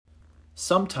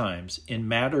Sometimes, in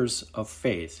matters of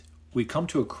faith, we come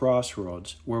to a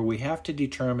crossroads where we have to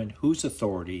determine whose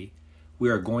authority we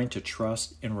are going to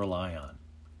trust and rely on.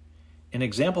 An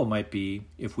example might be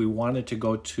if we wanted to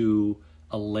go to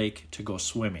a lake to go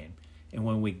swimming, and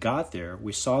when we got there,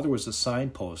 we saw there was a sign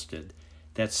posted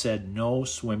that said no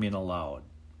swimming allowed.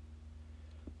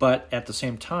 But at the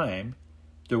same time,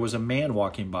 there was a man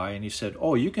walking by and he said,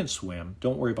 "Oh, you can swim.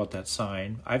 Don't worry about that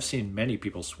sign. I've seen many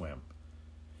people swim."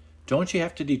 Don't you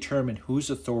have to determine whose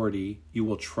authority you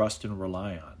will trust and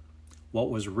rely on? What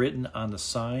was written on the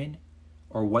sign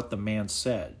or what the man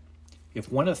said?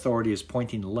 If one authority is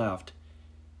pointing left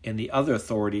and the other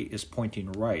authority is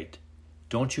pointing right,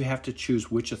 don't you have to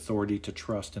choose which authority to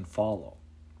trust and follow?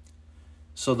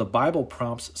 So the Bible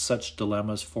prompts such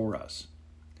dilemmas for us.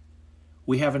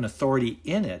 We have an authority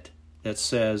in it that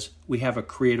says we have a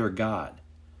creator God.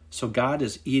 So God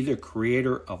is either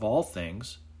creator of all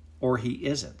things or he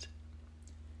isn't.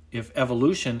 If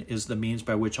evolution is the means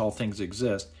by which all things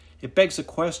exist, it begs a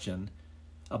question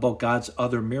about God's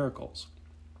other miracles.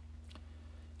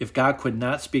 If God could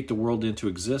not speak the world into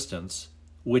existence,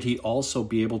 would he also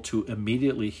be able to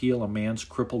immediately heal a man's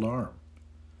crippled arm?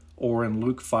 Or in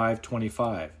Luke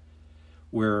 5:25,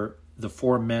 where the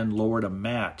 4 men lowered a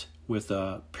mat with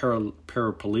a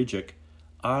paraplegic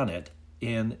on it,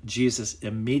 and Jesus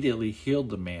immediately healed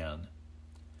the man.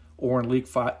 Or in Luke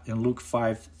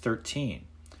 5:13,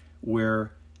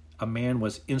 where a man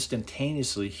was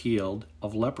instantaneously healed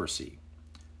of leprosy.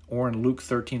 Or in Luke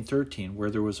 13:13, where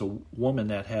there was a woman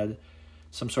that had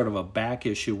some sort of a back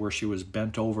issue where she was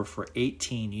bent over for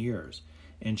 18 years,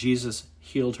 and Jesus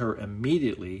healed her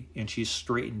immediately, and she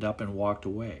straightened up and walked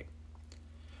away.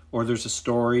 Or there's a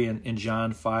story in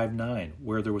John 5:9,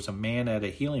 where there was a man at a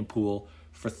healing pool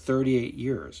for 38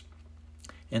 years.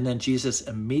 And then Jesus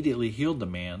immediately healed the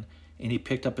man, and he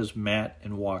picked up his mat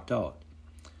and walked out.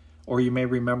 Or you may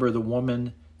remember the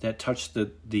woman that touched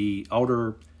the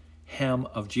outer hem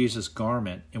of Jesus'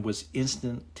 garment and was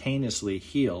instantaneously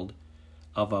healed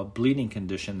of a bleeding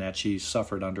condition that she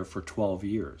suffered under for 12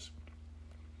 years.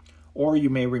 Or you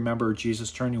may remember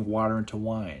Jesus turning water into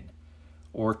wine,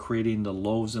 or creating the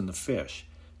loaves and the fish.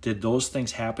 Did those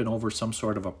things happen over some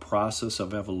sort of a process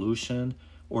of evolution,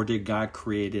 or did God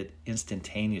create it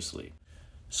instantaneously?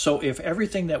 So if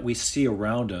everything that we see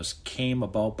around us came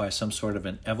about by some sort of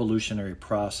an evolutionary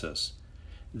process,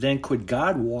 then could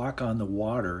God walk on the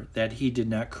water that he did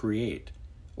not create?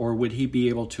 Or would he be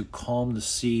able to calm the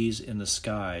seas in the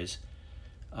skies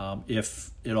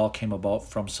if it all came about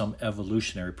from some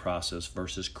evolutionary process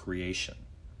versus creation?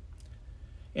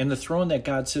 And the throne that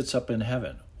God sits up in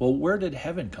heaven, well, where did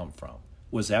heaven come from?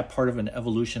 Was that part of an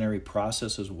evolutionary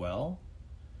process as well?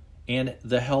 And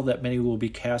the hell that many will be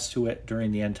cast to it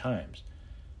during the end times,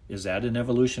 is that an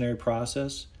evolutionary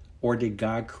process? Or did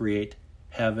God create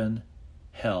heaven,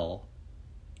 hell,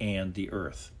 and the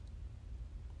earth?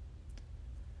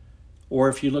 Or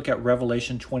if you look at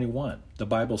Revelation 21, the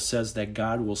Bible says that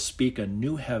God will speak a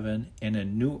new heaven and a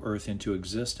new earth into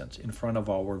existence in front of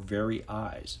our very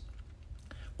eyes.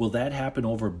 Will that happen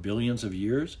over billions of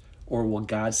years, or will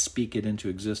God speak it into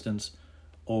existence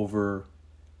over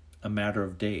a matter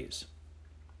of days?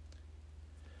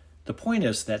 The point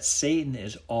is that Satan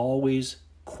is always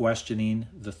questioning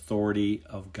the authority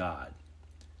of God.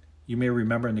 You may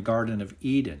remember in the Garden of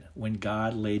Eden, when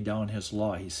God laid down his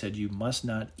law, he said, "You must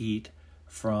not eat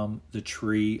from the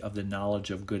tree of the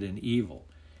knowledge of good and evil."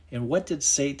 And what did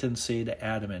Satan say to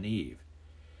Adam and Eve?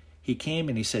 He came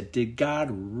and he said, "Did God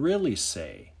really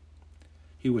say?"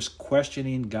 He was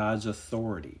questioning God's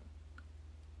authority.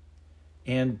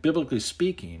 And biblically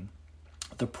speaking,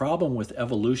 the problem with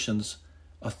evolution's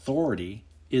authority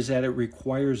is that it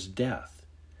requires death.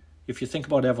 If you think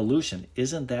about evolution,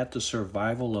 isn't that the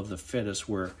survival of the fittest,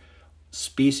 where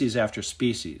species after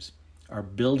species are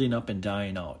building up and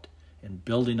dying out and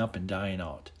building up and dying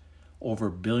out over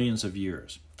billions of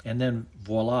years? And then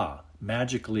voila,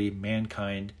 magically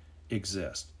mankind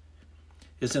exists.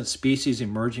 Isn't species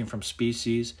emerging from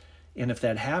species? And if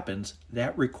that happens,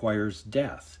 that requires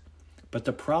death. But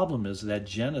the problem is that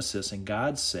Genesis and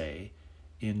God say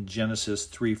in Genesis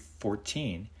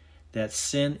 3:14 that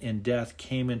sin and death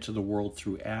came into the world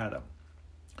through Adam.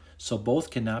 So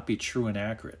both cannot be true and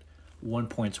accurate. One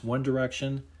points one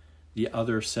direction, the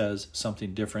other says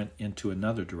something different into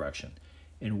another direction.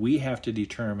 And we have to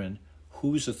determine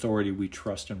whose authority we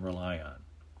trust and rely on.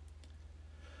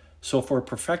 So for a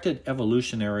perfected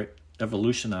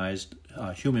evolutionized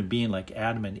human being like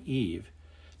Adam and Eve,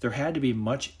 there had to be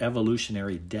much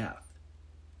evolutionary death.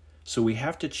 So we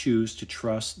have to choose to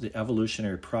trust the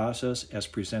evolutionary process as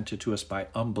presented to us by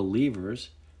unbelievers,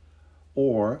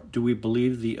 Or do we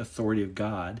believe the authority of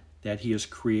God, that he is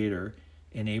creator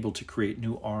and able to create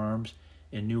new arms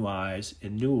and new eyes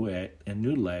and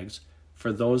new legs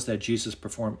for those that Jesus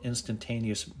performed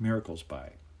instantaneous miracles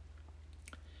by?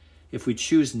 If we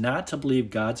choose not to believe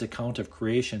God's account of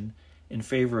creation in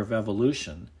favor of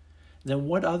evolution, then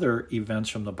what other events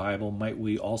from the Bible might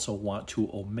we also want to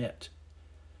omit?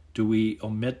 Do we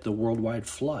omit the worldwide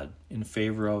flood in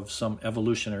favor of some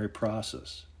evolutionary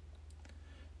process?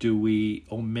 Do we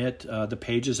omit the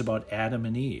pages about Adam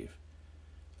and Eve,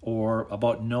 or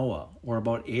about Noah, or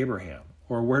about Abraham?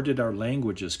 Or where did our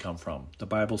languages come from? The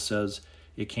Bible says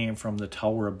it came from the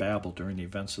Tower of Babel during the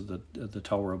events of the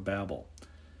Tower of Babel.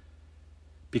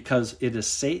 Because it is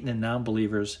Satan and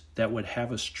non-believers that would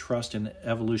have us trust in the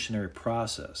evolutionary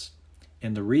process.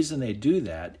 And the reason they do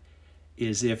that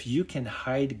is if you can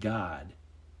hide God,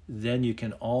 then you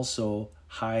can also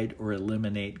hide or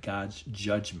eliminate God's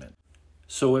judgment.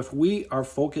 So if we are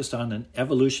focused on an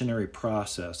evolutionary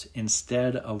process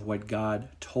instead of what God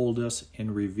told us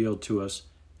and revealed to us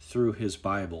through his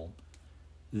Bible,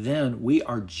 then we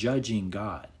are judging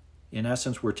God. In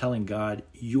essence, we're telling God,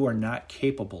 you are not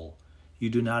capable. You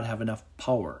do not have enough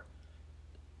power.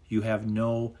 You have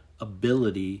no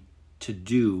ability to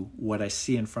do what I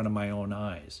see in front of my own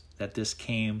eyes, that this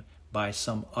came by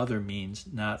some other means,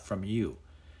 not from you.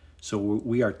 So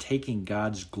we are taking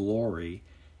God's glory,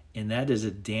 and that is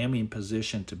a damning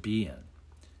position to be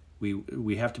in.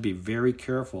 We have to be very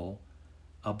careful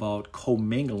about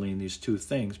commingling these two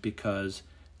things, because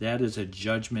that is a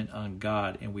judgment on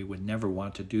God, and we would never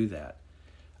want to do that.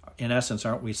 In essence,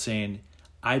 aren't we saying,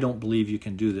 I don't believe you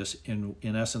can do this? In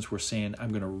essence, we're saying, I'm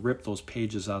going to rip those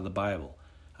pages out of the Bible.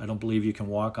 I don't believe you can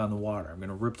walk on the water. I'm going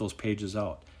to rip those pages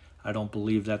out. I don't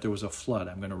believe that there was a flood.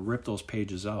 I'm going to rip those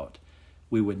pages out.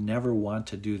 We would never want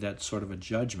to do that sort of a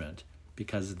judgment,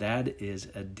 because that is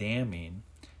a damning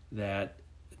that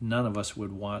none of us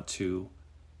would want to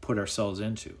put ourselves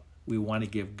into. We want to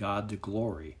give God the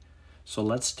glory. So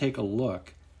let's take a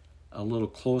look a little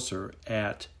closer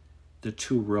at the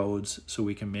two roads so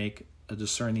we can make a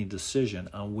discerning decision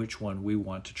on which one we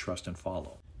want to trust and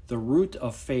follow. The root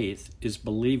of faith is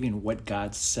believing what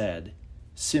God said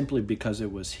simply because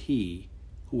it was he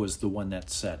who was the one that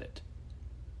said it.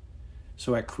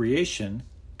 So at creation,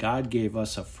 God gave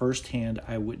us a first-hand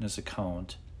eyewitness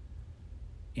account,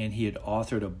 and he had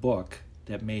authored a book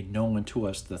that made known to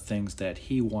us the things that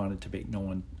he wanted to make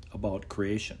known about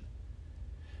creation.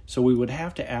 So we would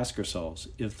have to ask ourselves,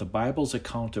 if the Bible's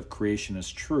account of creation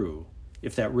is true,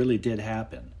 if that really did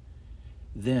happen,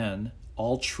 then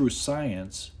all true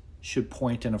science should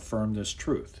point and affirm this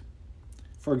truth.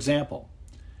 For example,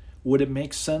 would it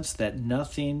make sense that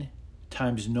nothing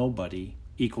times nobody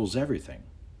equals everything?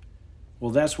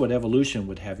 Well, that's what evolution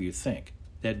would have you think,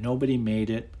 that nobody made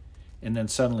it, and then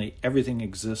suddenly everything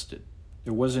existed.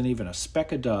 There wasn't even a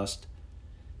speck of dust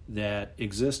that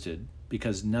existed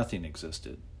because nothing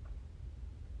existed.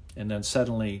 And then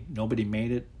suddenly nobody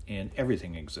made it and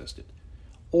everything existed.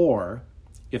 Or,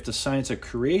 if the science of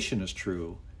creation is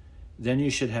true, then you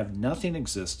should have nothing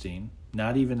existing,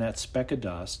 not even that speck of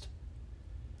dust,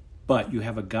 but you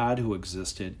have a God who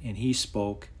existed, and he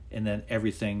spoke, and then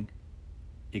everything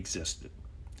existed.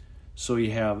 So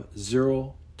you have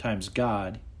 0 times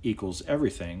God equals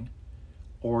everything,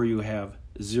 or you have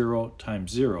 0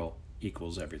 times 0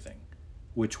 equals everything.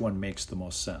 Which one makes the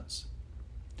most sense?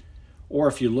 Or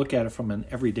if you look at it from an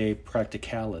everyday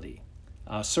practicality,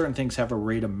 certain things have a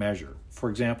rate of measure. For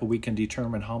example, we can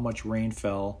determine how much rain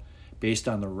fell based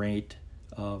on the rate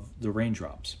of the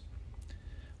raindrops.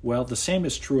 Well, the same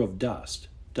is true of dust.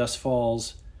 Dust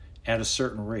falls at a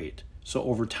certain rate. So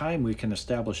over time, we can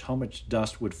establish how much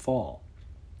dust would fall.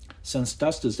 Since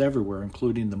dust is everywhere,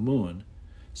 including the moon,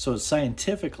 so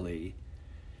scientifically,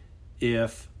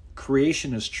 if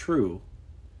creation is true,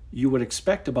 you would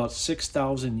expect about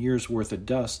 6,000 years worth of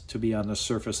dust to be on the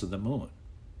surface of the moon.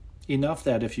 Enough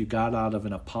that if you got out of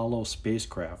an Apollo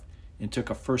spacecraft and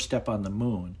took a first step on the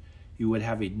moon, you would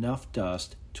have enough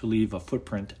dust to leave a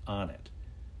footprint on it.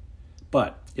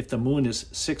 But if the moon is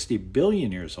 60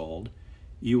 billion years old,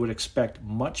 you would expect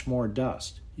much more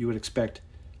dust. You would expect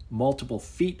multiple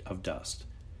feet of dust,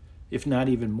 if not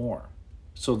even more.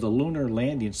 So the lunar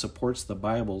landing supports the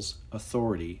Bible's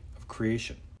authority of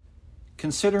creation.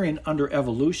 Considering under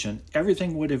evolution,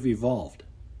 everything would have evolved.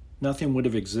 Nothing would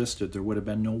have existed. There would have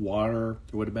been no water,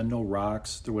 there would have been no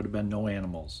rocks, there would have been no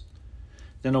animals.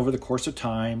 Then over the course of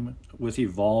time, with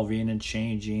evolving and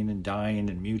changing and dying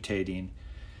and mutating,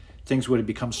 things would have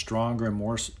become stronger and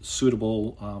more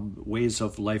suitable ways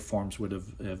of life forms would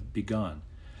have begun.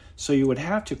 So you would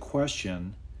have to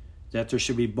question that there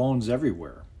should be bones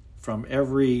everywhere from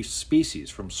every species,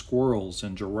 from squirrels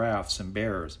and giraffes and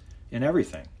bears and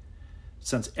everything.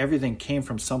 Since everything came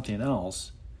from something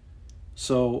else,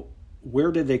 so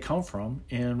where did they come from,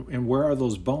 and where are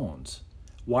those bones?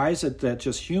 Why is it that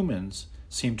just humans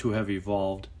seem to have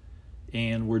evolved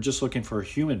and we're just looking for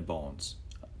human bones?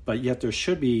 But yet there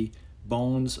should be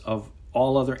bones of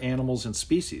all other animals and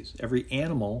species. Every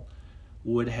animal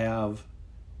would have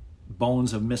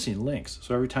bones of missing links.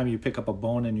 So every time you pick up a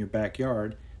bone in your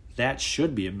backyard, that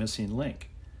should be a missing link.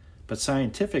 But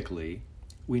scientifically,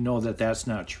 we know that that's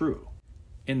not true.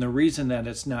 And the reason that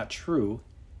it's not true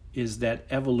is that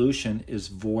evolution is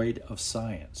void of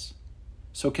science.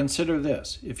 So consider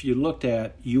this. If you looked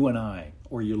at you and I,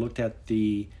 or you looked at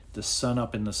the sun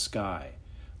up in the sky,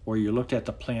 or you looked at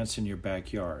the plants in your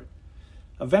backyard,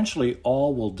 eventually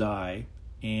all will die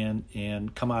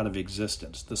and come out of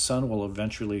existence. The sun will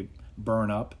eventually burn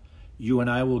up. You and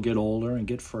I will get older and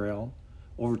get frail.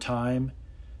 Over time,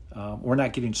 we're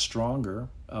not getting stronger.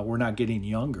 We're not getting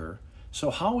younger. So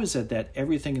how is it that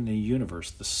everything in the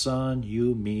universe, the sun,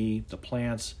 you, me, the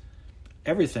plants,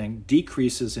 everything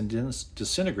decreases and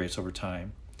disintegrates over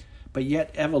time, but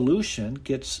yet evolution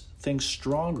gets things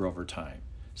stronger over time?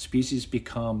 Species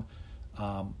become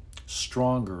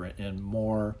stronger and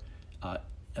more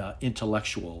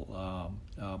intellectual,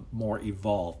 more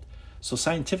evolved. So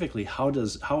scientifically, how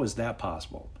is that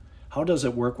possible? How does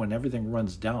it work when everything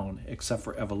runs down except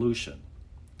for evolution?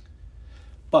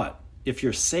 But if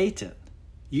you're Satan,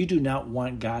 you do not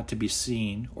want God to be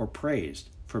seen or praised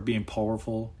for being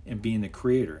powerful and being the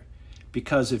creator.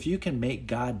 Because if you can make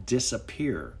God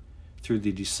disappear through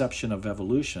the deception of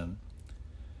evolution,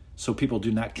 so people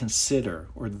do not consider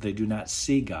or they do not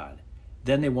see God,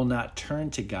 then they will not turn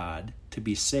to God to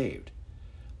be saved.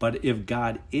 But if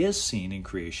God is seen in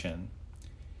creation,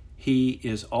 he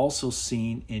is also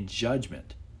seen in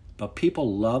judgment. But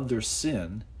people love their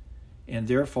sin and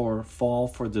therefore fall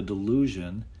for the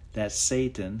delusion that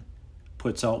Satan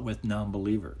puts out with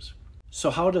non-believers.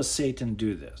 So how does Satan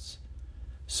do this?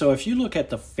 So if you look at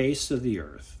the face of the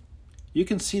earth, you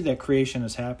can see that creation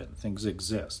has happened. Things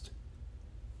exist.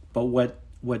 But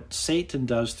what Satan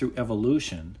does through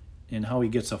evolution and how he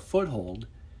gets a foothold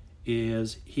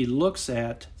is he looks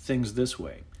at things this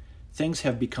way. Things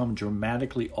have become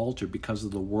dramatically altered because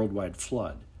of the worldwide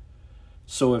flood.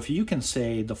 So if you can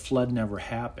say the flood never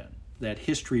happened, that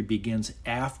history begins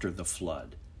after the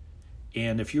flood,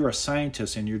 and if you're a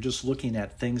scientist and you're just looking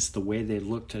at things the way they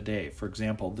look today, for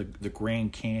example, the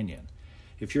Grand Canyon,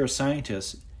 if you're a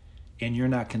scientist and you're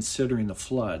not considering the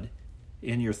flood,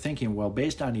 and you're thinking, well,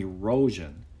 based on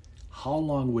erosion, how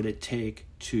long would it take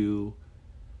to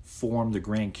form the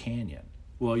Grand Canyon?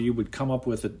 Well, you would come up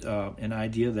with an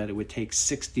idea that it would take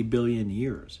 60 billion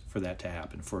years for that to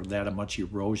happen, for that much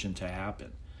erosion to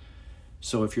happen.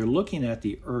 So if you're looking at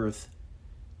the Earth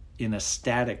in a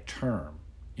static term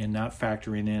and not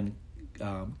factoring in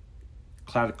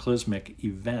cataclysmic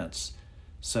events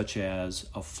such as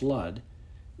a flood,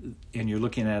 and you're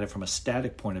looking at it from a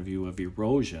static point of view of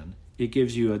erosion, it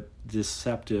gives you a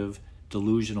deceptive,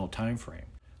 delusional time frame.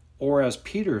 Or as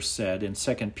Peter said in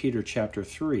 2 Peter chapter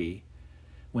 3,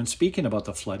 when speaking about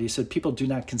the flood, he said people do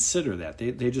not consider that.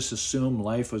 They just assume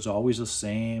life was always the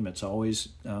same, it's always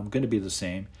going to be the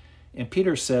same. And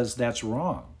Peter says that's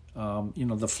wrong.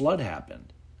 The flood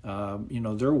happened.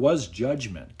 There was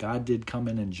judgment. God did come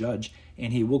in and judge,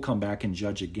 and he will come back and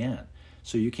judge again.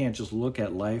 So you can't just look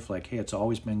at life like, hey, it's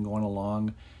always been going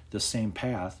along the same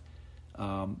path,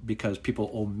 because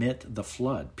people omit the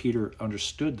flood. Peter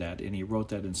understood that, and he wrote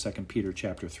that in 2 Peter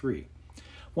chapter 3.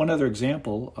 One other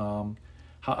example,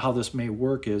 how this may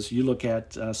work is you look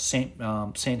at St.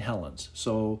 Helens.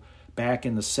 So back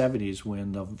in the 70s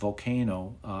when the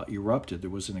volcano erupted, there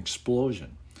was an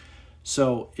explosion.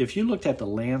 So if you looked at the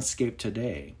landscape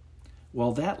today,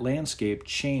 well, that landscape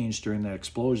changed during that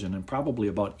explosion in probably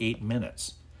about 8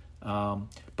 minutes.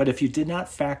 But if you did not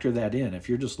factor that in, if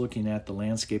you're just looking at the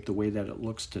landscape the way that it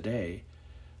looks today,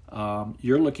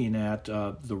 you're looking at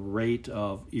the rate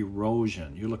of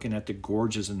erosion. You're looking at the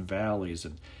gorges and valleys,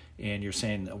 and you're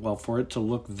saying, well, for it to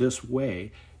look this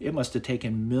way, it must have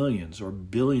taken millions or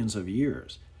billions of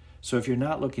years. So if you're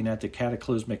not looking at the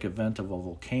cataclysmic event of a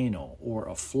volcano or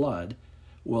a flood,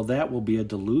 well, that will be a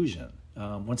delusion.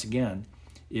 Once again,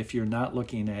 if you're not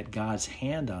looking at God's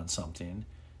hand on something,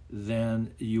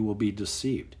 then you will be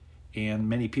deceived. And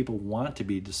many people want to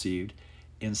be deceived,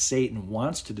 and Satan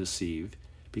wants to deceive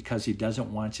because he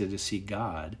doesn't want you to see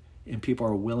God, and people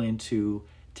are willing to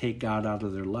take God out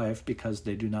of their life because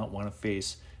they do not want to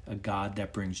face a God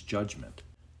that brings judgment.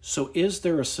 So is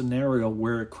there a scenario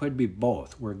where it could be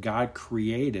both, where God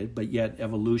created, but yet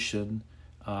evolution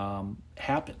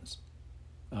happens.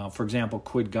 For example,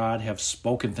 could God have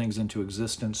spoken things into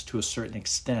existence to a certain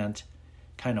extent,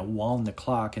 kind of wound the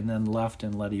clock, and then left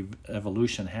and let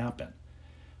evolution happen?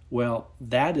 Well,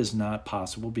 that is not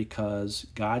possible because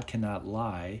God cannot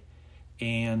lie,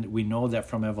 and we know that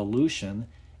from evolution,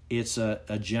 it's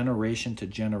a generation to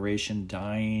generation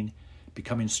dying,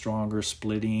 becoming stronger,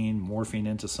 splitting, morphing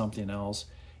into something else,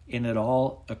 and it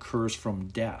all occurs from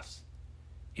death.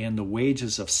 And the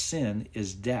wages of sin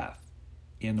is death.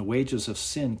 And the wages of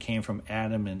sin came from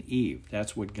Adam and Eve.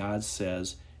 That's what God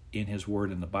says in his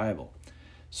word in the Bible.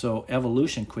 So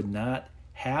evolution could not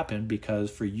happen because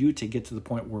for you to get to the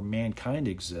point where mankind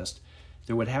exists,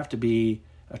 there would have to be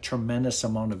a tremendous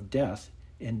amount of death,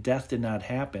 and death did not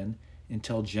happen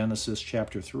until Genesis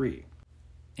chapter 3.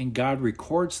 And God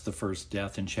records the first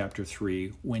death in chapter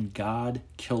 3 when God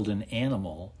killed an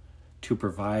animal to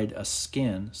provide a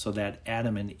skin so that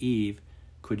Adam and Eve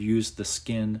could use the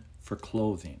skin for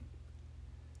clothing.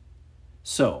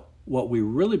 So, what we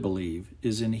really believe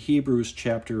is in Hebrews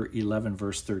chapter 11,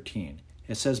 verse 13.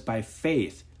 It says, by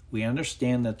faith, we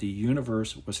understand that the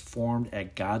universe was formed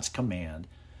at God's command,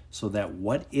 so that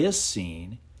what is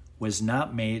seen was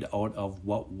not made out of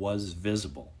what was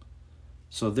visible.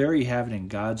 So there you have it in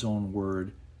God's own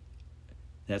word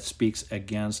that speaks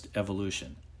against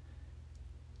evolution.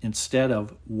 Instead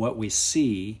of what we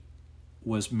see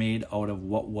was made out of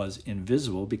what was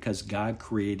invisible because God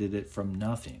created it from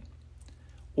nothing.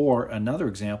 Or another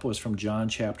example is from John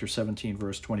chapter 17,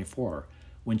 verse 24,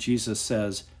 when Jesus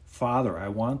says, Father, I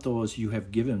want those you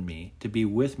have given me to be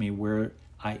with me where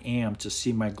I am to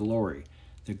see my glory,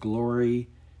 the glory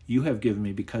you have given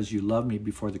me because you loved me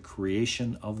before the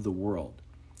creation of the world.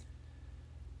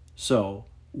 So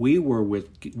we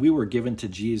were given to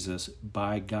Jesus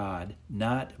by God,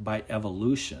 not by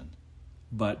evolution,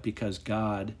 but because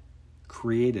God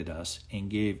created us and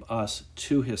gave us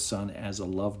to his Son as a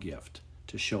love gift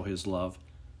to show his love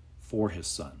for his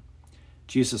Son.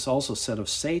 Jesus also said of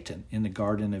Satan in the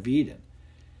Garden of Eden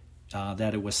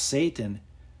that it was Satan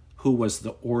who was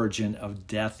the origin of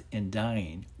death and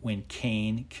dying when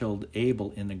Cain killed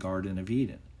Abel in the Garden of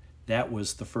Eden. That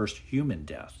was the first human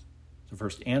death. The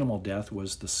first animal death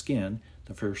was the skin.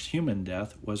 The first human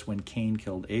death was when Cain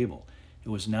killed Abel. It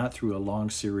was not through a long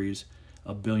series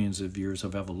of billions of years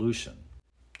of evolution.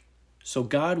 So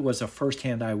God was a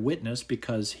first-hand eyewitness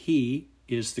because he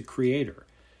is the creator.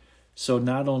 So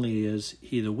not only is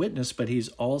he the witness, but he's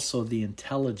also the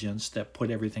intelligence that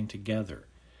put everything together.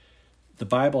 The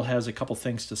Bible has a couple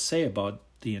things to say about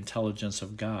the intelligence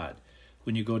of God.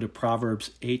 When you go to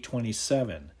Proverbs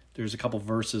 8:27, there's a couple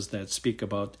verses that speak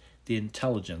about the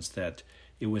intelligence, that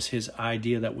it was his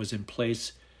idea that was in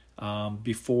place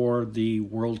before the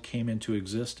world came into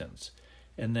existence.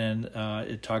 And then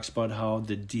it talks about how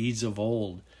the deeds of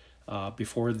old,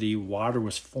 before the water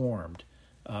was formed,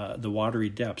 the watery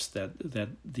depths,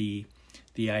 that the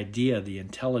idea, the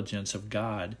intelligence of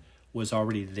God was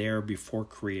already there before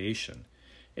creation.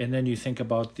 And then you think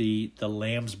about the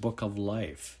Lamb's Book of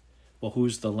Life. Well,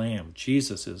 who's the Lamb?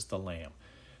 Jesus is the Lamb.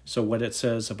 So what it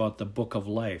says about the Book of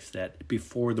Life, that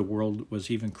before the world was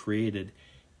even created,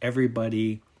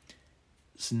 everybody's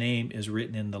name is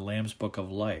written in the Lamb's Book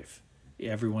of Life.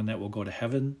 Everyone that will go to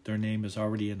heaven, their name is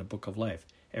already in the Book of Life.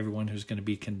 Everyone who's going to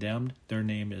be condemned, their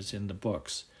name is in the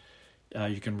books.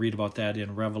 You can read about that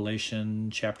in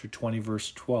Revelation chapter 20,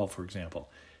 verse 12, for example.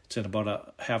 It's in about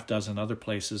a half dozen other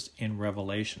places in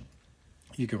Revelation.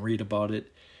 You can read about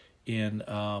it in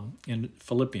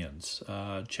Philippians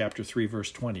chapter 3,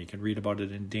 verse 20. You can read about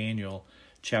it in Daniel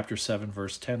chapter 7,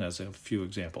 verse 10 as a few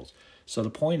examples. So the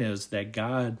point is that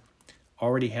God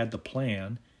already had the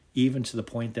plan, even to the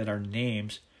point that our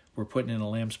names were put in the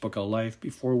Lamb's Book of Life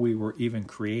before we were even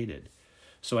created.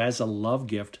 So as a love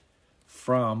gift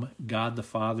from God the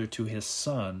Father to his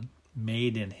Son,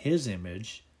 made in his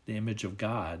image, the image of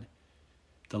God,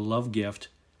 the love gift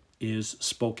is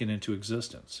spoken into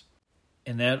existence.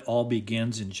 And that all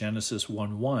begins in Genesis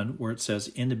 1:1, where it says,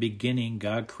 in the beginning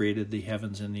God created the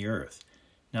heavens and the earth.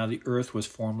 Now the earth was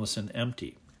formless and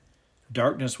empty.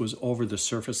 Darkness was over the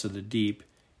surface of the deep,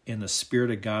 and the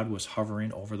Spirit of God was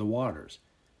hovering over the waters.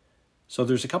 So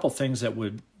there's a couple things that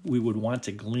we would want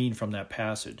to glean from that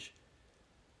passage.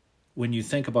 When you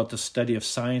think about the study of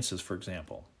sciences, for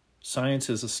example, science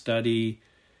is a study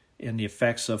in the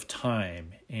effects of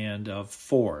time and of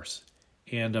force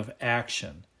and of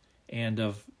action and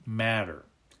of matter.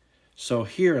 So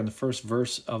here in the first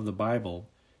verse of the Bible,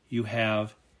 you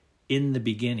have in the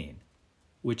beginning,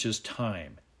 which is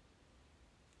time,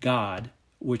 God,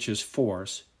 which is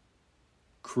force,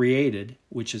 created,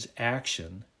 which is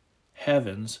action,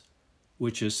 heavens,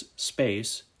 which is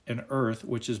space, and earth,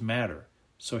 which is matter.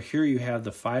 So here you have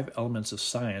the 5 elements of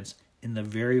science in the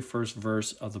very first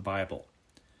verse of the Bible.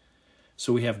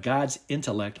 So we have God's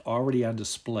intellect already on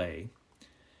display.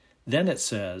 Then it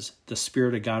says the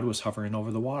Spirit of God was hovering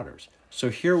over the waters. So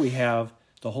here we have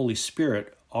the Holy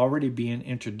Spirit already being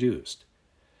introduced.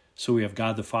 So we have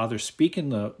God the Father speaking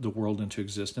the world into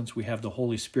existence. We have the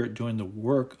Holy Spirit doing the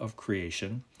work of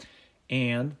creation.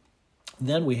 And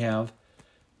then we have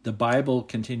the Bible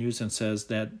continues and says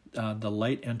that the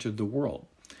light entered the world.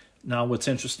 Now what's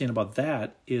interesting about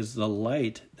that is the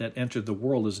light that entered the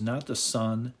world is not the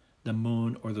sun, the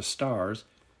moon, or the stars,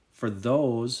 for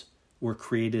those were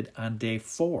created on day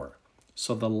 4.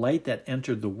 So the light that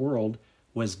entered the world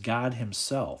was God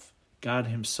himself. God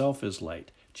himself is light.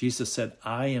 Jesus said,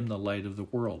 I am the light of the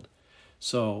world.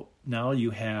 So now you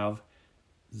have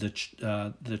the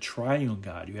triune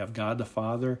God. You have God the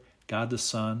Father, God the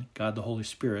Son, God the Holy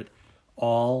Spirit,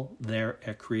 all there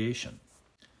at creation.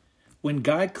 When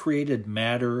God created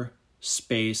matter,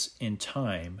 space, and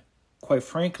time, quite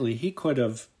frankly, he could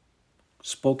have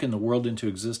spoken the world into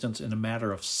existence in a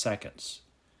matter of seconds.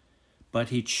 But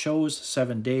he chose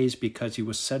 7 days because he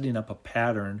was setting up a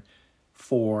pattern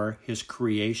for his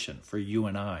creation, for you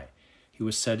and I. He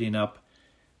was setting up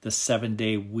the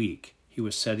 7-day week. He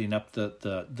was setting up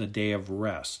the day of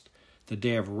rest. The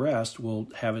day of rest will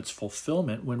have its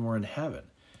fulfillment when we're in heaven,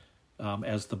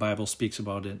 as the Bible speaks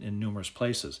about it in numerous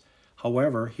places.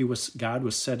 However, God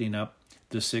was setting up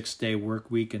the 6-day work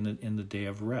week in the day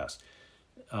of rest.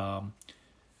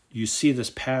 You see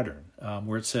this pattern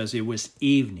where it says it was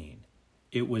evening,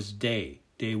 it was day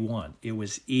 1. It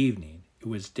was evening, it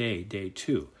was day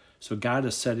 2. So God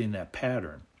is setting that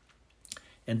pattern.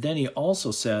 And then he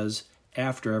also says,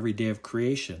 after every day of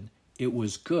creation, it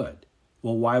was good.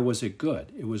 Well, why was it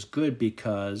good? It was good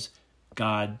because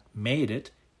God made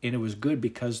it, and it was good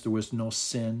because there was no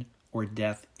sin or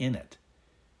death in it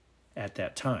at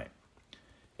that time.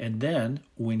 And then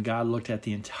when God looked at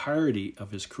the entirety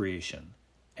of his creation,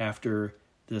 after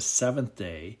the 7th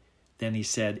day, then he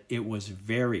said it was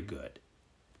very good,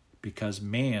 because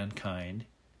mankind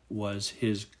was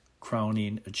his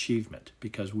crowning achievement,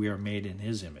 because we are made in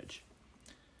his image.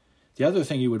 The other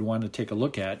thing you would want to take a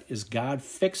look at is God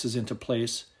fixes into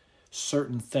place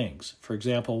certain things. For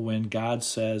example, when God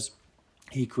says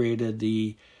he created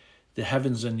the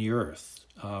heavens and the earth,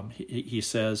 he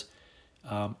says,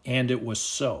 and it was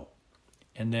so.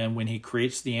 And then when he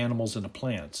creates the animals and the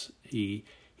plants, he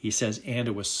says, and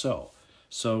it was so.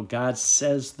 So God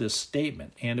says this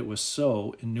statement, and it was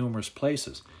so, in numerous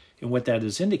places. And what that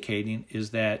is indicating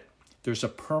is that there's a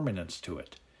permanence to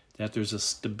it, that there's a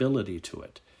stability to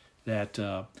it, that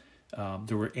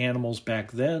there were animals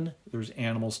back then, there's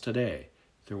animals today.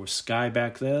 There was sky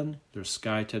back then, there's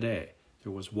sky today.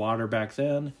 There was water back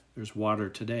then, there's water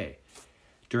today.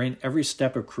 During every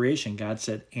step of creation, God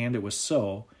said, and it was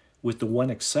so, with the one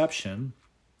exception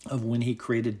of when he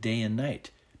created day and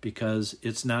night, because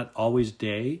it's not always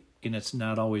day and it's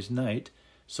not always night,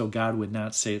 so God would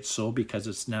not say it's so because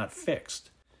it's not fixed.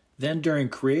 Then during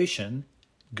creation,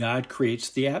 God creates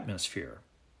the atmosphere.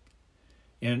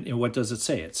 And what does it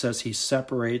say? It says he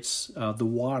separates the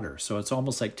water. So it's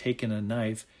almost like taking a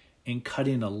knife and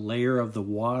cutting a layer of the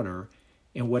water.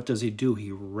 And what does he do?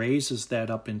 He raises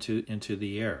that up into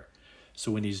the air.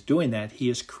 So when he's doing that, he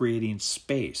is creating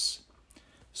space.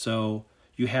 So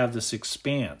you have this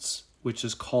expanse, which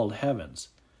is called heavens.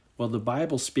 Well, the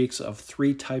Bible speaks of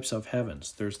 3 types of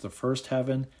heavens. There's the first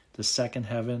heaven, the second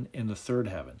heaven, and the third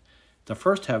heaven. The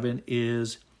first heaven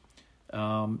is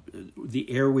the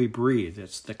air we breathe.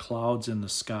 It's the clouds in the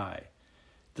sky.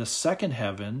 The second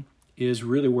heaven is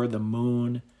really where the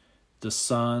moon, the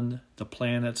sun, the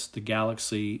planets, the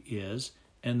galaxy is.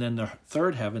 And then the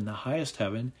third heaven, the highest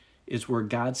heaven, is where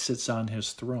God sits on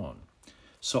his throne.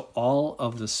 So all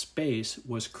of the space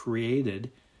was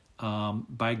created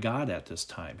by God at this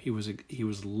time. He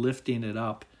was lifting it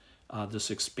up, this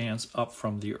expanse up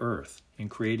from the earth and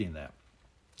creating that.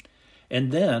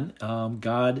 And then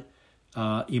God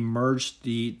emerged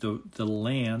the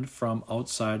land from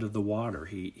outside of the water.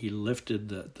 He lifted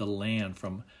the land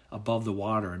from above the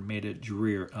water and made it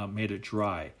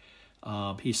dry.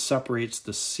 He separates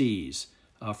the seas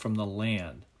from the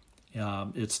land.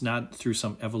 It's not through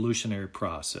some evolutionary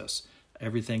process.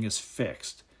 Everything is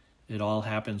fixed. It all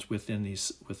happens within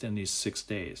these 6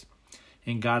 days.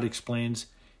 And God explains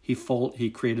he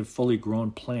created fully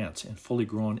grown plants and fully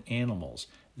grown animals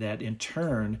that in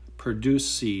turn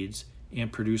produced seeds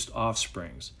and produced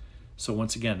offsprings. So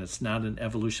once again, it's not an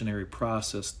evolutionary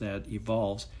process that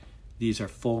evolves. These are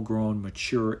full-grown,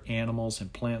 mature animals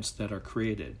and plants that are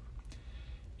created.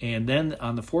 And then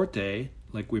on the fourth day,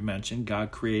 like we mentioned,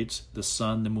 God creates the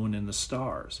sun, the moon, and the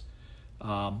stars.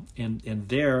 And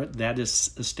there, that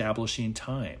is establishing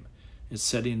time. It's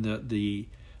setting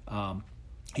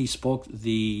he spoke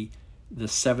the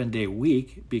 7-day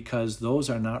week because those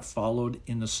are not followed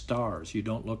in the stars. You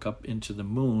don't look up into the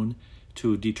moon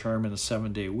to determine the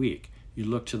 7-day week. You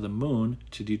look to the moon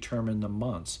to determine the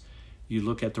months. You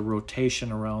look at the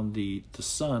rotation around the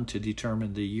sun to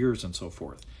determine the years and so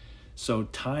forth. So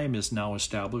time is now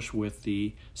established with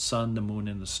the sun, the moon,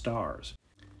 and the stars.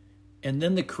 And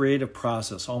then the creative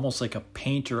process, almost like a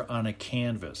painter on a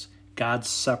canvas, God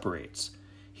separates.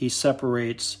 He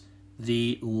separates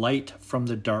the light from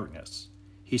the darkness.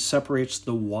 He separates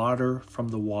the water from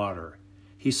the water.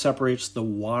 He separates the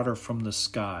water from the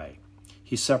sky.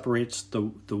 He separates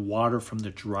the water from the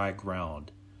dry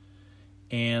ground.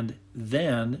 And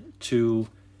then to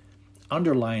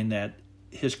underline that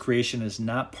his creation is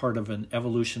not part of an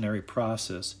evolutionary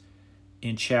process,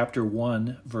 in chapter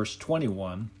 1, verse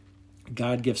 21,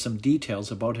 God gives some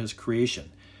details about his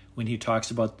creation when he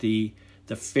talks about the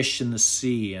fish in the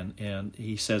sea, and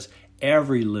he says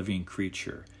every living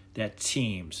creature that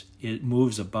teems, it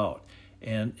moves about.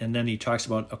 And then he talks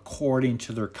about according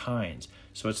to their kinds.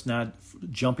 So it's not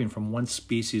jumping from one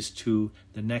species to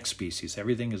the next species.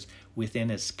 Everything is within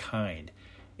its kind.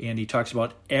 And he talks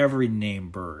about every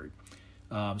named bird.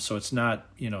 So it's not,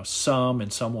 some,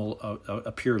 and some will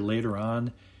appear later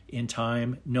on in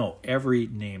time. No, every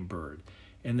named bird.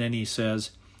 And then he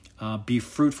says, be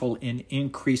fruitful and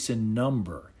increase in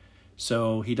number.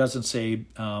 So he doesn't say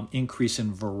increase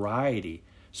in variety.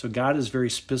 So God is very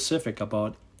specific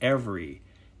about every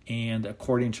and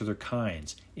according to their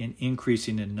kinds and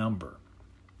increasing in number.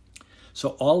 So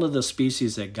all of the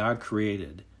species that God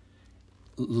created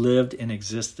lived and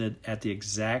existed at the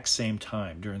exact same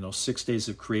time. During those 6 days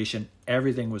of creation,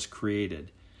 everything was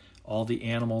created, all the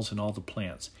animals and all the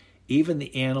plants. Even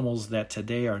the animals that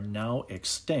today are now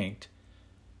extinct,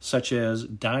 such as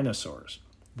dinosaurs,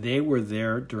 they were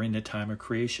there during the time of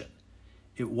creation.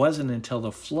 It wasn't until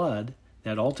the flood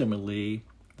that ultimately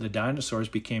the dinosaurs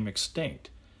became extinct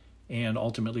and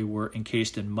ultimately were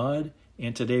encased in mud,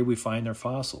 and today we find their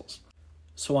fossils.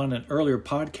 So on an earlier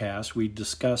podcast, we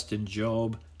discussed in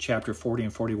Job chapter 40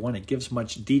 and 41, it gives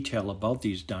much detail about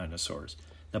these dinosaurs.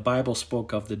 The Bible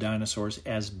spoke of the dinosaurs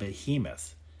as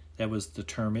behemoth. That was the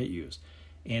term it used.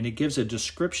 And it gives a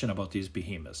description about these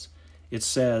behemoths. It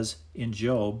says in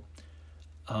Job,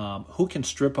 who can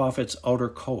strip off its outer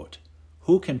coat?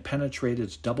 Who can penetrate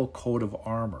its double coat of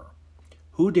armor?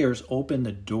 Who dares open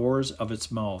the doors of its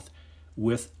mouth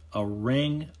with a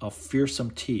ring of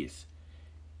fearsome teeth?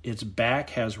 Its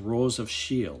back has rows of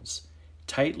shields,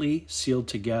 tightly sealed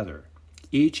together.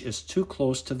 Each is too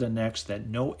close to the next that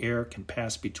no air can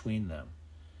pass between them.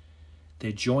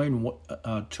 They join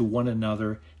to one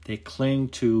another, they cling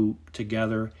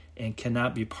together and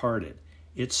cannot be parted.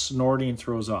 Its snorting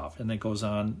throws off, and it goes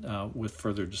on with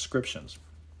further descriptions.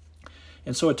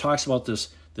 And so it talks about this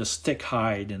thick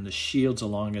hide and the shields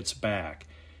along its back.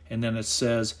 And then it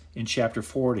says in chapter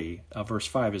 40, verse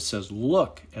 5, it says,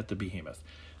 look at the behemoth.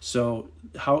 So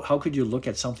how could you look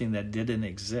at something that didn't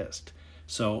exist?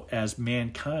 So as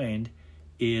mankind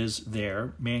is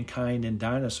there, mankind and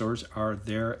dinosaurs are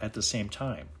there at the same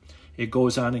time. It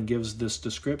goes on and gives this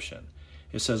description.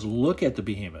 It says, look at the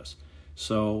behemoths.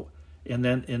 So, and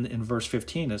then in verse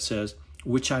 15 it says,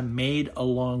 which I made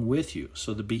along with you.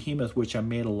 So the behemoth which I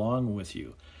made along with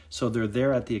you. So they're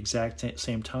there at the exact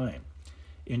same time.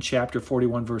 In chapter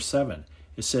 41, verse 7,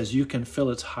 it says, you can fill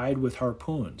its hide with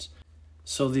harpoons.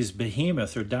 So these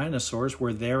behemoth or dinosaurs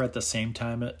were there at the same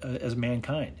time as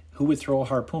mankind. Who would throw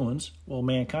harpoons? Well,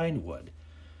 mankind would.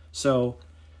 So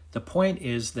the point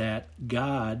is that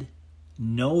God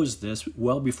knows this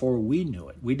well before we knew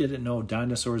it. We didn't know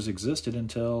dinosaurs existed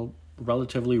until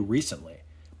relatively recently.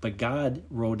 But God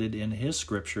wrote it in his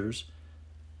scriptures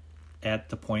at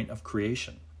the point of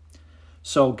creation.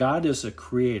 So God is a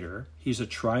creator. He's a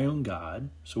triune God.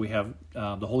 So we have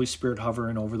the Holy Spirit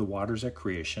hovering over the waters at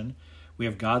creation. We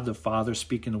have God the Father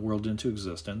speaking the world into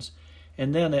existence.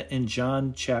 And then in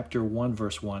John chapter 1,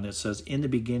 verse 1, it says, in the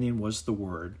beginning was the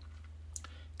Word.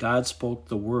 God spoke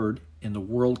the Word, and the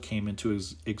world came into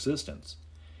existence.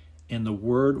 And the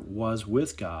Word was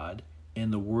with God,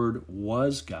 and the Word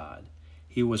was God.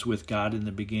 He was with God in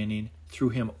the beginning. Through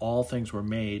him all things were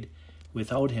made.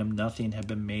 Without him nothing had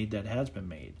been made that has been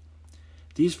made.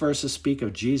 These verses speak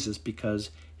of Jesus because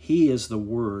he is the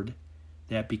Word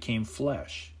that became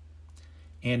flesh.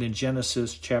 And in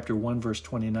Genesis chapter 1, verse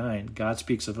 29, God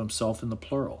speaks of himself in the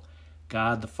plural.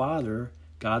 God the Father,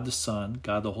 God the Son,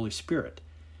 God the Holy Spirit.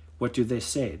 What do they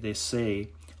say? They say,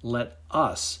 let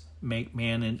us make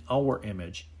man in our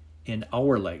image, in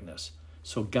our likeness.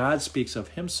 So God speaks of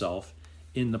himself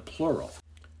in the plural.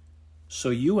 So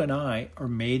you and I are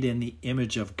made in the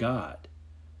image of God.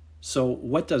 So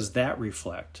what does that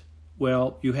reflect?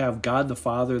 Well, you have God the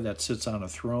Father that sits on a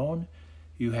throne.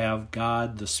 You have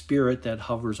God the Spirit that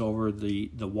hovers over the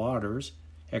waters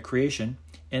at creation.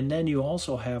 And then you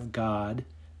also have God,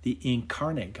 the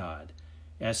incarnate God.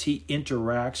 As he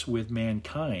interacts with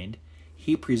mankind,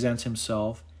 he presents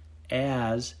himself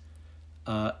as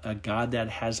a God that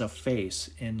has a face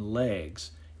and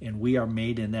legs, and we are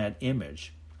made in that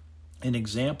image. An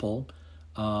example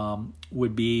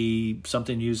would be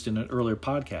something used in an earlier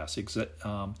podcast,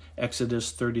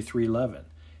 Exodus 33:11.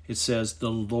 It says,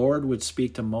 the Lord would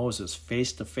speak to Moses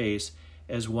face to face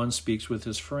as one speaks with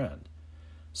his friend.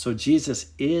 So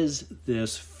Jesus is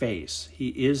this face. He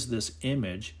is this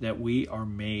image that we are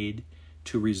made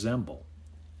to resemble.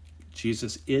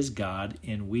 Jesus is God,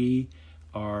 and we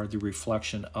are the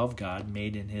reflection of God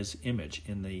made in his image,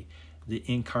 in the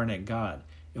incarnate God.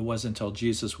 It wasn't until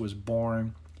Jesus was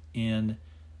born in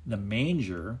the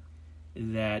manger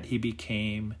that he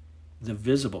became the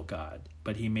visible God,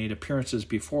 but he made appearances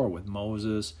before with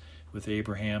Moses, with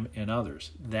Abraham, and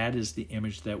others. That is the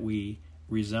image that we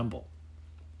resemble.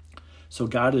 So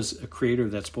God is a creator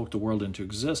that spoke the world into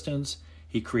existence.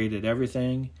 He created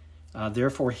everything.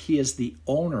 Therefore, he is the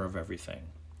owner of everything.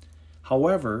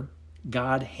 However,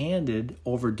 God handed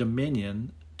over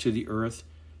dominion to the earth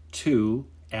to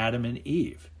Adam and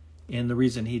Eve. And the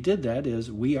reason he did that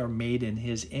is we are made in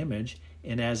his image,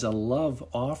 and as a love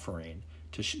offering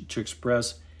to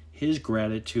express his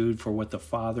gratitude for what the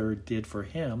Father did for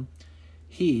him,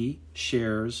 he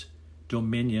shares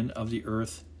dominion of the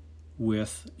earth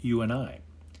with you and I.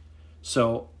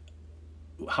 So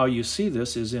how you see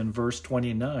this is in verse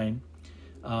 29.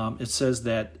 It says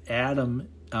that Adam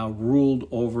ruled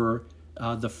over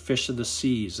the fish of the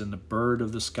seas and the bird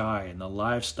of the sky and the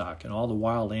livestock and all the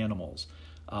wild animals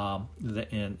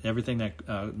and everything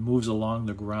that moves along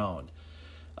the ground.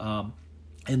 And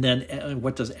then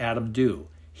what does Adam do?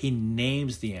 He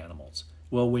names the animals.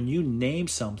 Well, when you name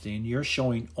something, you're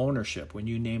showing ownership. When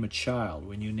you name a child,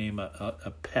 when you name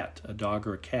a pet, a dog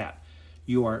or a cat,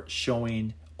 you are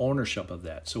showing ownership of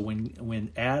that. So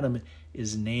when Adam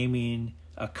is naming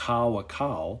a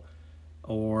cow,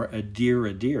 or a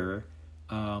deer,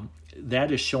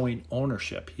 that is showing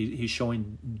ownership. He's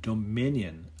showing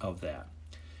dominion of that.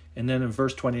 And then in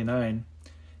verse 29,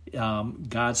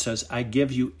 God says, I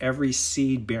give you every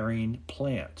seed-bearing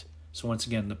plant. So once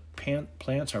again, the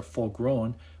plants are full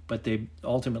grown, but they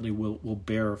ultimately will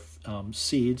bear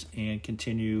seeds and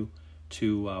continue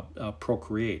to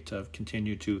procreate,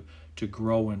 continue to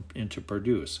grow and to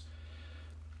produce.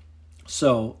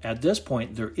 So at this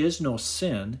point, there is no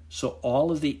sin, so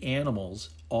all of the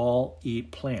animals all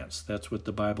eat plants. That's what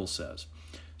the Bible says.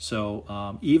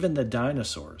 So even the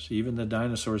dinosaurs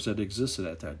that existed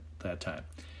at that time.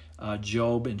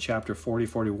 Job in chapter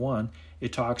 40-41,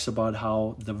 it talks about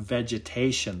how the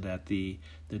vegetation that the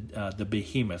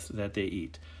behemoth that they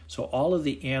eat. So all of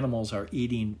the animals are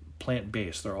eating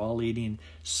plant-based. They're all eating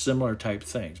similar type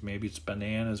things. Maybe it's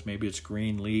bananas, maybe it's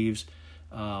green leaves,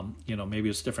 maybe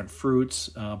it's different fruits,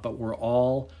 but we're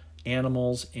all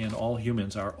animals, and all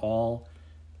humans are all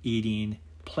eating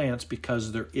plants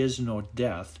because there is no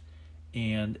death,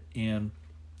 and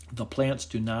the plants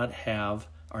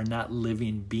are not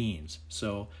living beings.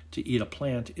 So to eat a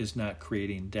plant is not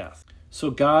creating death. So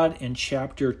God in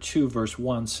chapter 2 verse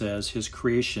 1 says his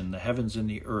creation, the heavens and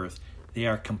the earth, they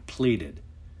are completed.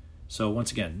 So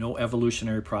once again, no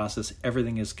evolutionary process.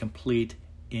 Everything is complete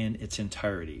in its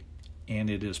entirety. And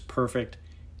it is perfect,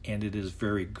 and it is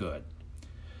very good.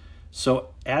 So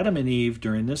Adam and Eve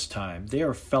during this time, they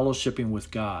are fellowshipping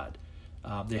with God.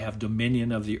 They have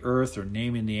dominion of the earth. They're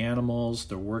naming the animals.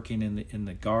 They're working in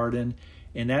the garden.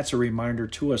 And that's a reminder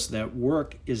to us that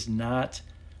work is not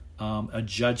a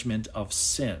judgment of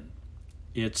sin.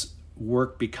 It's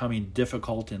work becoming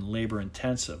difficult and labor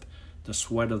intensive, the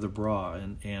sweat of the brow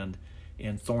and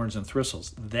thorns and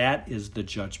thistles. That is the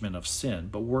judgment of sin.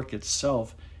 But work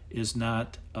itself is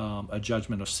not a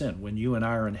judgment of sin. When you and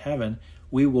I are in heaven,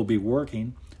 we will be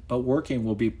working, but working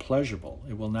will be pleasurable.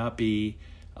 It will not be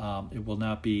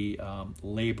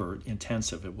labor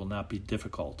intensive. It will not be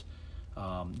difficult.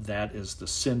 That is the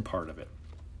sin part of it.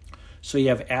 So you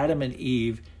have Adam and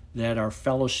Eve that are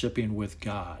fellowshipping with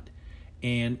God.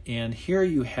 And here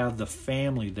you have the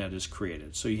family that is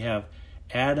created. So you have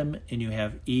Adam and you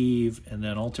have Eve, and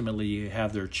then ultimately you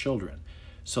have their children.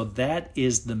 So that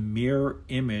is the mirror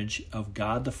image of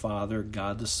God the Father,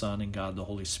 God the Son, and God the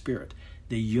Holy Spirit.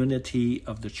 the unity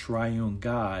of the triune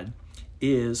God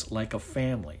is like a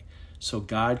family. So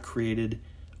God created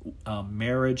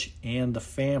marriage and the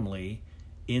family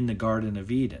in the Garden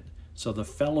of Eden. So the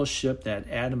fellowship that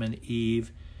Adam and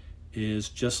Eve is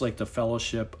just like the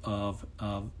fellowship of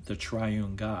the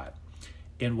triune God.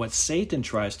 And what Satan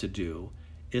tries to do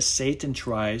is Satan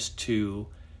tries to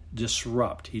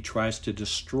disrupt. He tries to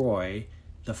destroy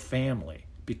the family,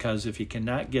 because if he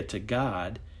cannot get to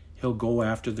God, he'll go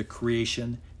after the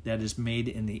creation that is made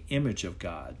in the image of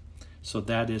God. So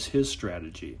that is his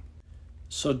strategy.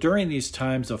 So during these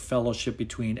times of fellowship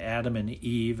between Adam and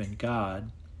Eve and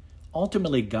God,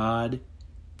 ultimately God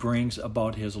brings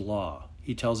about his law.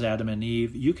 He tells Adam and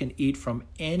Eve, you can eat from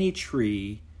any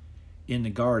tree in the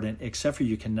garden, except for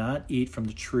you cannot eat from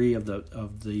the tree of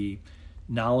the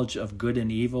knowledge of good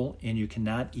and evil, and you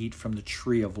cannot eat from the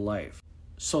tree of life.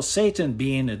 So Satan,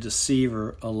 being a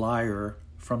deceiver, a liar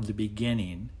from the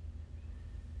beginning,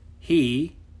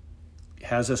 he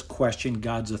has us question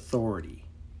God's authority.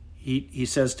 He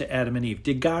says to Adam and Eve,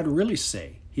 did God really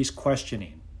say? He's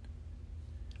questioning.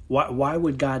 Why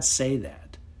would God say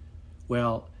that?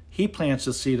 Well, he plants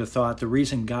the seed of thought. The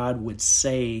reason God would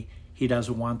say he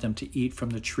doesn't want them to eat from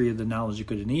the tree of the knowledge of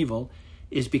good and evil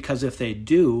is because if they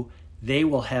do, they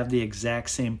will have the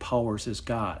exact same powers as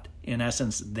God. In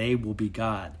essence, they will be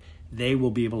God. They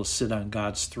will be able to sit on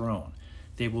God's throne.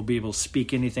 They will be able to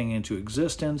speak anything into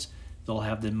existence. They'll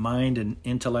have the mind and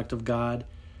intellect of God.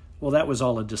 Well, that was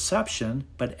all a deception,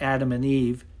 but Adam and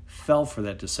Eve fell for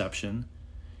that deception,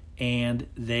 and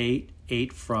they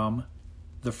ate from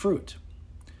the fruit.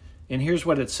 And here's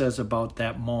what it says about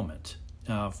that moment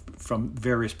from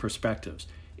various perspectives.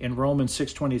 In Romans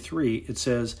 6:23, it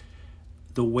says,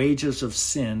 the wages of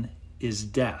sin is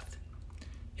death.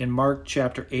 In Mark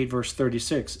chapter 8, verse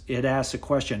 36, it asks a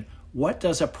question, what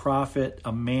does it profit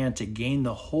a man to gain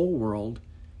the whole world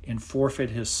and forfeit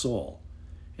his soul?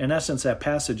 In essence, that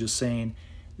passage is saying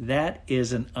that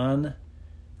is an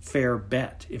unfair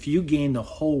bet. If you gain the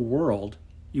whole world,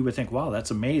 you would think, wow,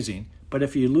 that's amazing. But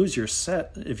if you lose your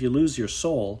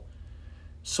soul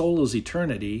is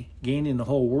eternity. Gaining the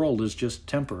whole world is just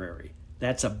temporary.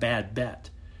 That's a bad bet.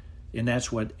 And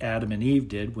that's what Adam and Eve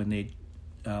did when they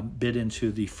bit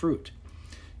into the fruit.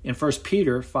 In 1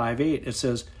 Peter 5:8, it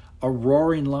says, a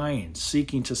roaring lion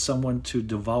seeking to someone to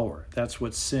devour. That's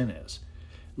what sin is.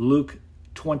 Luke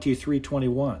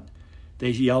 23:21, they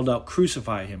yelled out,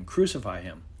 crucify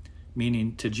him,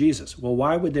 meaning to Jesus. Well,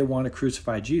 why would they want to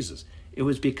crucify Jesus? It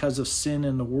was because of sin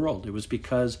in the world. It was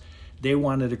because they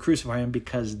wanted to crucify him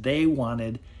because they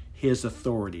wanted his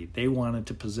authority. They wanted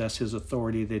to possess his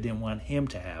authority. They didn't want him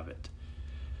to have it.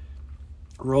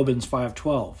 Romans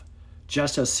 5:12,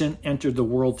 just as sin entered the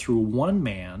world through one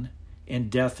man and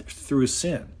death through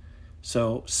sin.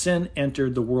 So sin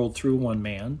entered the world through one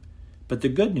man, but the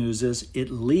good news is it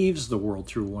leaves the world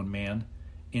through one man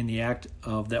in the act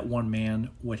of that one man,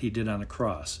 what he did on the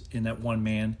cross. And that one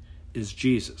man is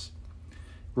Jesus.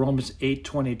 Romans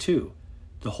 8:22,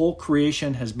 the whole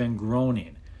creation has been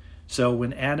groaning. So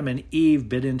when Adam and Eve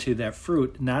bit into that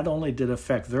fruit, not only did it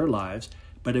affect their lives,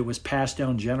 but it was passed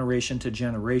down generation to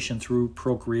generation through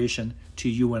procreation to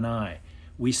you and I.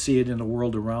 We see it in the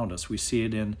world around us. We see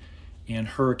it in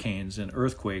hurricanes and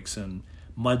earthquakes and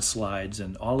mudslides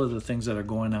and all of the things that are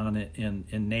going on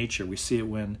in nature. We see it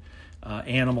when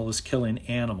animal is killing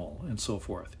animal and so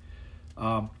forth.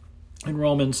 In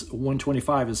Romans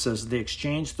 1:25, it says they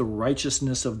exchanged the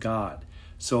righteousness of God.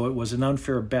 So it was an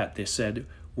unfair bet. They said,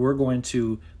 we're going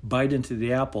to bite into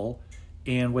the apple.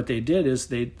 And what they did is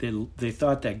they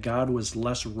thought that God was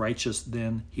less righteous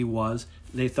than he was.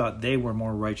 They thought they were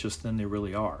more righteous than they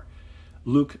really are.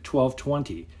 Luke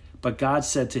 12:20, but God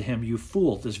said to him, you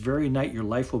fool, this very night your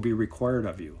life will be required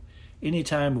of you.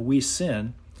 Anytime we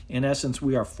sin, in essence,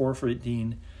 we are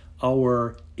forfeiting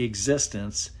our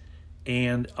existence,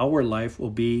 and our life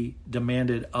will be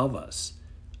demanded of us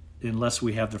unless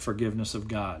we have the forgiveness of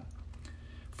God.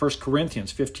 1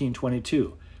 Corinthians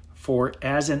 15:22, for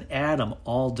as in Adam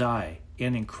all die,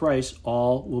 and in Christ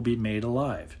all will be made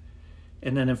alive.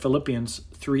 And then in Philippians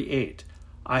 3:8,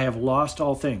 I have lost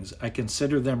all things, I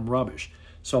consider them rubbish.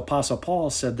 So Apostle Paul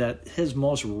said that his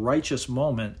most righteous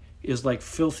moment is like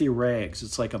filthy rags.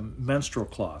 It's like a menstrual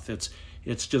cloth.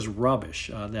 It's just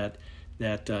rubbish.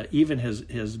 That even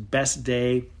his best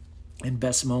day and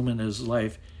best moment in his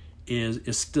life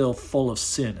is still full of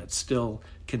sin. It's still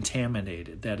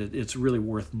contaminated. That it's really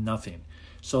worth nothing.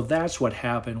 So that's what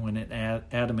happened when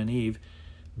Adam and Eve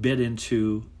bit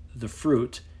into the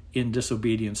fruit in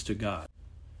disobedience to God.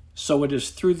 So it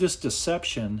is through this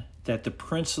deception that the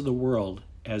prince of the world,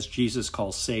 as Jesus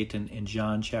calls Satan in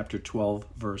John chapter 12,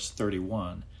 verse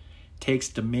 31, takes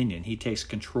dominion. He takes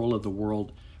control of the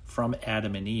world from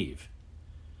Adam and Eve.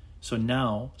 So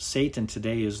now, Satan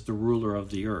today is the ruler of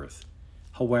the earth.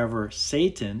 However,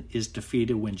 Satan is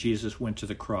defeated when Jesus went to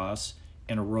the cross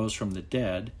and arose from the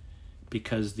dead,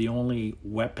 because the only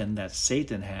weapon that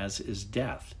Satan has is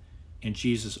death. And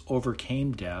Jesus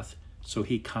overcame death, so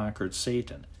he conquered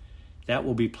Satan. That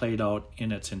will be played out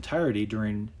in its entirety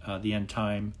during the end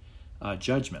time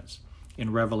judgments.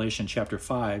 In Revelation chapter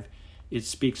 5, it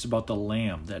speaks about the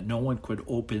Lamb, that no one could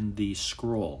open the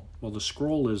scroll. Well, the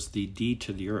scroll is the deed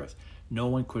to the earth. No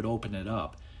one could open it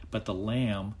up, but the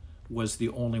Lamb was the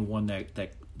only one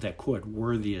that could.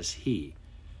 Worthy is he.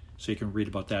 So you can read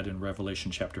about that in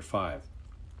Revelation chapter 5.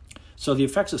 So the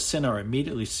effects of sin are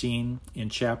immediately seen in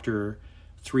chapter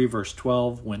 3, verse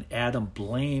 12, when Adam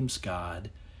blames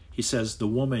God. He says, the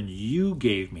woman you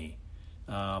gave me,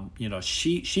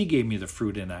 she gave me the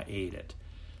fruit and I ate it.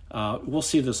 We'll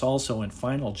see this also in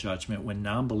final judgment when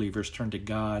non-believers turn to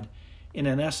God and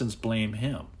in essence blame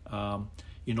him.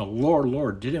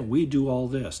 Lord, didn't we do all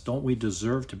this? Don't we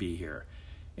deserve to be here?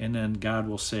 And then God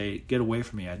will say, get away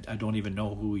from me. I don't even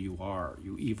know who you are,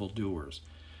 you evildoers.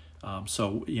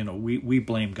 We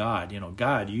blame God.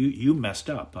 God, you messed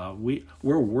up.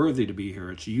 We're worthy to be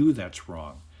here. It's you that's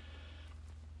wrong.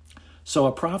 So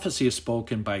a prophecy is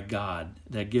spoken by God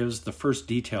that gives the first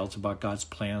details about God's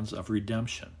plans of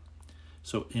redemption.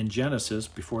 So in Genesis,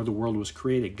 before the world was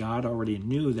created, God already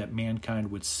knew that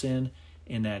mankind would sin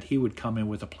and that he would come in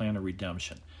with a plan of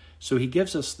redemption. So he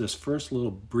gives us this first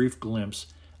little brief glimpse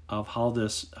of how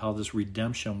this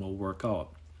redemption will work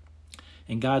out.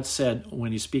 And God said,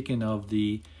 when he's speaking of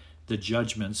the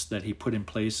judgments that he put in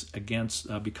place against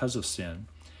because of sin,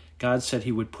 God said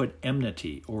he would put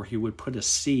enmity, or he would put a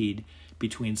seed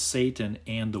between Satan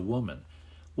and the woman.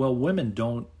 Well, women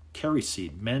don't carry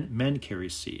seed. Men carry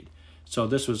seed. So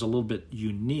this was a little bit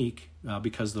unique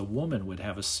because the woman would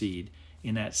have a seed,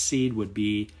 and that seed would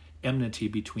be enmity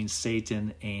between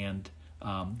Satan and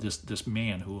this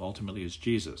man who ultimately is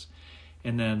Jesus.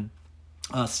 And then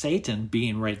Satan,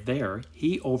 being right there,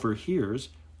 he overhears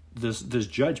this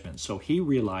judgment. So he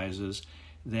realizes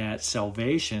that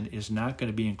salvation is not going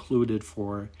to be included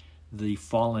for the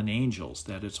fallen angels,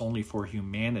 that it's only for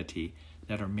humanity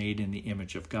that are made in the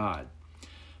image of God.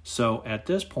 So at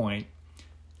this point,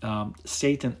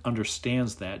 Satan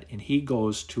understands that, and he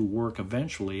goes to work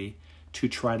eventually to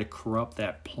try to corrupt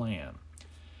that plan.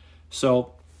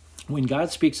 So when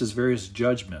God speaks his various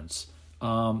judgments,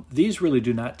 these really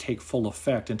do not take full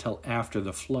effect until after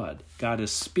the flood. God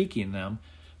is speaking them,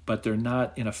 but they're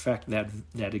not in effect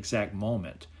that exact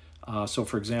moment. So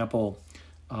for example,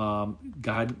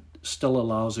 God still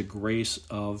allows a grace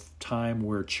of time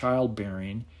where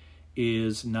childbearing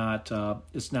is not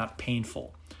it's not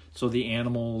painful. So the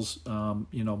animals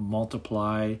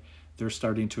multiply, they're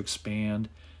starting to expand.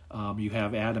 You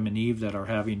have Adam and Eve that are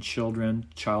having children.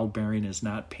 Childbearing is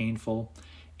not painful,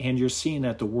 and you're seeing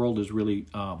that the world is really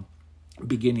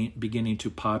beginning to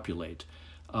populate.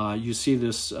 You see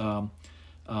this in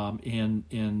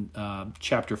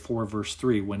chapter 4, verse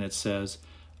 3, when it says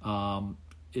that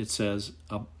there's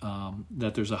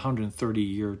a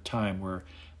 130-year time where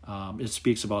it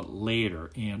speaks about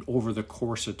later and over the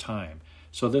course of time.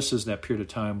 So this is that period of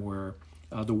time where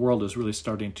the world is really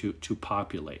starting to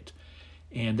populate.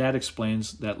 And that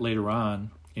explains that later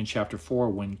on in chapter 4,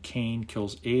 when Cain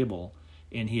kills Abel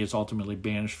and he is ultimately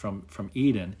banished from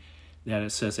Eden, that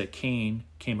it says that Cain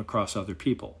came across other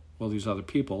people. Well, these other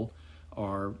people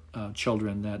are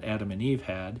children that Adam and Eve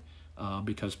had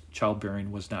because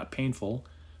childbearing was not painful,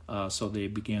 so they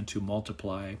began to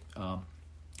multiply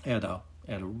at a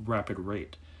rapid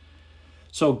rate.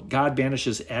 So God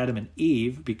banishes Adam and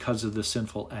Eve because of the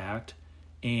sinful act,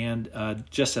 and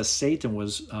just as Satan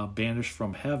was banished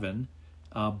from heaven,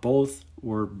 both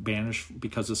were banished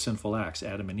because of sinful acts.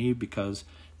 Adam and Eve because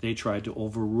they tried to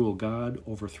overrule God,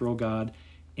 overthrow God,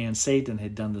 and Satan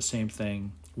had done the same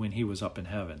thing when he was up in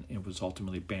heaven and was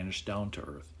ultimately banished down to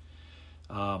earth.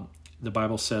 The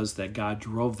Bible says that God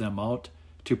drove them out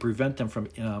to prevent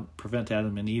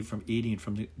Adam and Eve from eating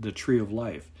from the tree of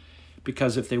life.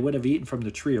 Because if they would have eaten from the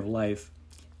tree of life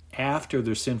after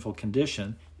their sinful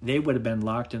condition, they would have been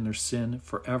locked in their sin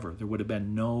forever. There would have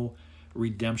been no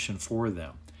redemption for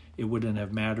them. It wouldn't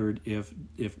have mattered if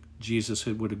Jesus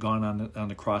would have gone on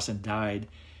the cross and died.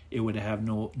 It would have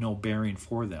no bearing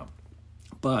for them.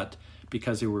 But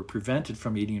because they were prevented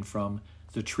from eating from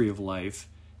the tree of life,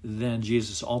 then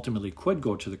Jesus ultimately could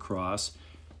go to the cross,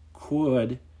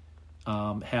 could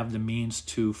have the means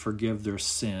to forgive their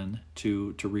sin,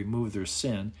 to remove their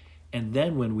sin, And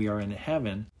then when we are in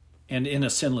heaven and in a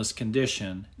sinless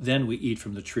condition, then we eat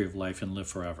from the tree of life and live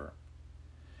forever.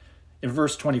 In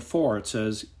verse 24, it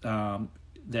says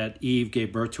that Eve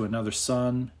gave birth to another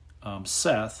son,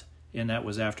 Seth, and that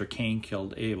was after Cain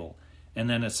killed Abel. And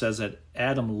then it says that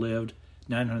Adam lived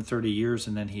 930 years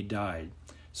and then he died.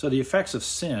 So the effects of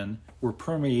sin were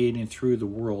permeating through the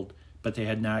world, but they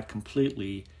had not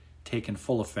completely taken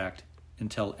full effect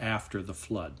until after the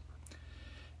flood.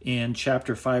 In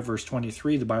chapter 5, verse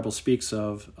 23, the Bible speaks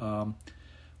of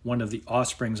one of the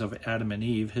offsprings of Adam and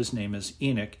Eve. His name is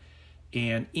Enoch.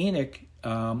 And Enoch,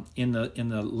 in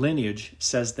the lineage,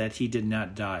 says that he did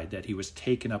not die, that he was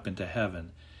taken up into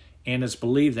heaven. And it's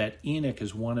believed that Enoch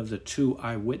is one of the two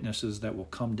eyewitnesses that will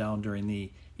come down during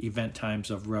the event times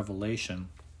of Revelation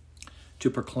to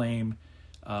proclaim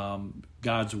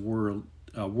God's word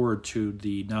to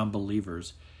the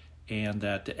non-believers. And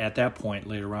that at that point,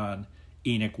 later on,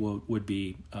 Enoch would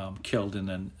be killed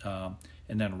and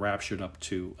then raptured up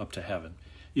to heaven.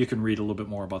 You can read a little bit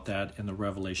more about that in the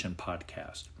Revelation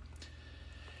podcast.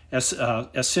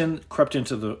 As sin crept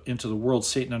into the world,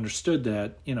 Satan understood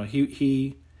that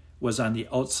he was on the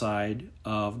outside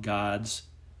of God's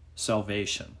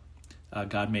salvation.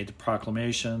 God made the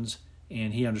proclamations,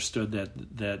 and he understood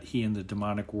that he and the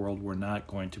demonic world were not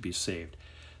going to be saved.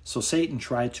 So Satan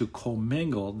tried to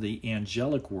commingle the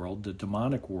angelic world, the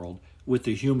demonic world, with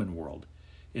the human world.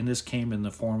 And this came in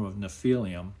the form of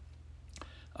Nephilim,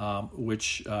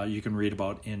 which you can read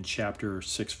about in chapter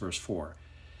 6, verse 4.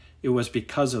 It was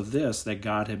because of this that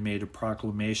God had made a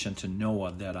proclamation to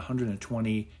Noah that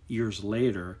 120 years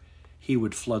later he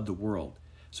would flood the world.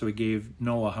 So he gave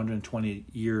Noah a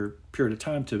 120-year period of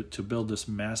time to build this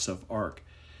massive ark.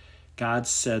 God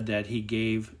said that he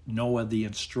gave Noah the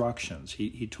instructions.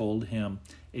 He told him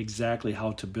exactly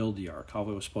how to build the ark, how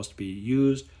it was supposed to be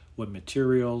used, what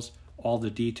materials, all the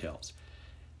details.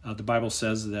 The Bible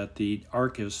says that the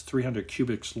ark is 300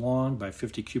 cubits long by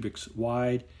 50 cubits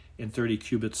wide and 30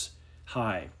 cubits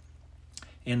high,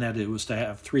 and that it was to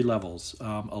have three levels,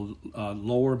 a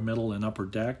lower, middle, and upper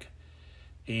deck.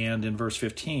 And in verse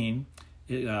 15,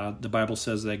 the Bible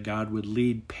says that God would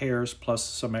lead pairs plus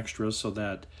some extras so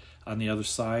that on the other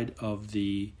side of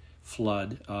the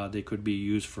flood, they could be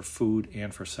used for food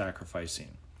and for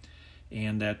sacrificing.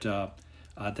 And that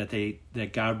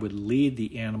God would lead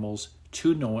the animals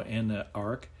to Noah in the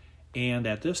ark, and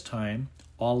at this time,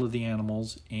 all of the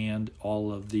animals and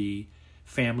all of the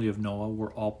family of Noah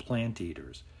were all plant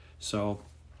eaters. So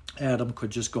Adam could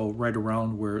just go right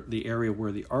around where the area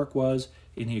where the ark was,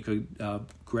 and he could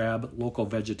grab local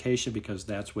vegetation because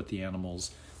that's what the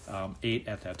animals ate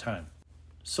at that time.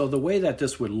 So the way that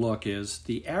this would look is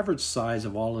the average size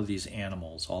of all of these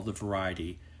animals, all the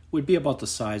variety, would be about the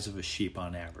size of a sheep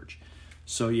on average.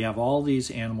 So you have all these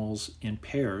animals in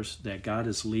pairs that God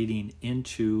is leading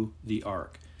into the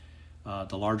ark.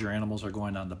 The larger animals are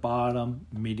going on the bottom,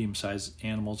 medium-sized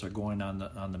animals are going on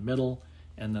the middle,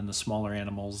 and then the smaller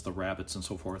animals, the rabbits and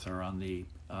so forth, are on the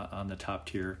top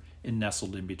tier and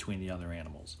nestled in between the other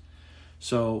animals.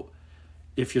 So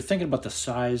if you're thinking about the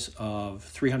size of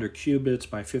 300 cubits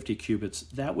by 50 cubits,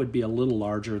 that would be a little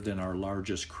larger than our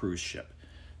largest cruise ship.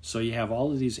 So you have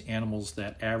all of these animals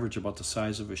that average about the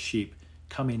size of a sheep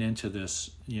coming into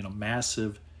this,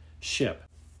 massive ship.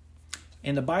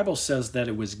 And the Bible says that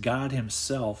it was God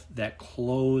himself that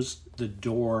closed the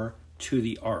door to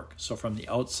the ark. So from the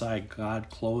outside, God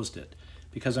closed it.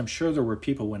 Because I'm sure there were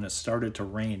people when it started to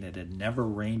rain, it had never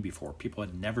rained before. People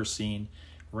had never seen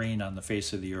rain on the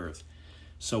face of the earth.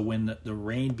 So when the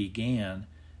rain began,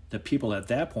 the people at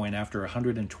that point, after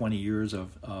 120 years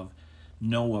of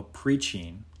Noah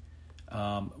preaching,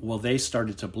 they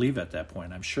started to believe at that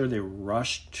point. I'm sure they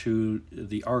rushed to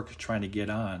the ark trying to get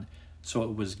on. So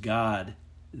it was God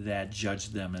that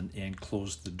judged them and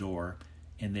closed the door,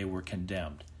 and they were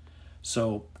condemned.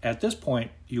 So at this point,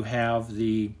 you have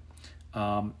the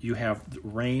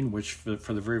rain, which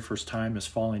for the very first time is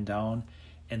falling down,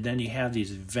 and then you have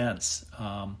these vents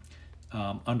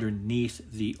underneath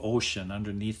the ocean,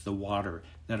 underneath the water,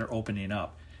 that are opening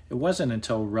up. It wasn't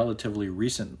until relatively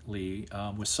recently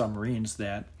with submarines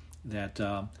that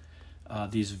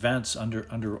these vents,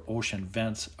 under ocean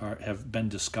vents, have been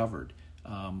discovered.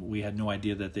 We had no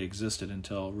idea that they existed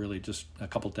until really just a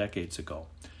couple decades ago.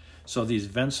 So these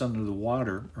vents under the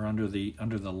water or under the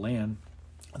land,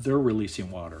 they're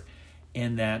releasing water.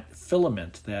 And that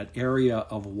filament, that area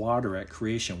of water at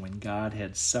creation, when God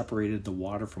had separated the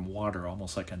water from water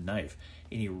almost like a knife,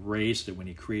 and he raised it when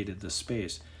he created the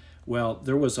space, well,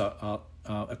 there was a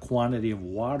quantity of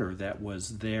water that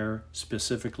was there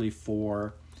specifically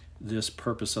for this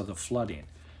purpose of the flooding.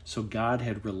 So God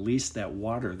had released that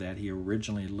water that he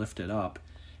originally lifted up,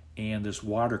 and this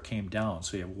water came down.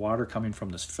 So you have water coming from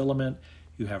this filament,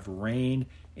 you have rain,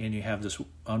 and you have this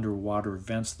underwater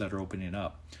vents that are opening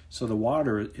up. So the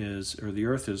water is, or the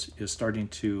earth is starting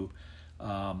to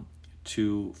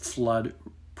flood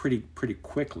pretty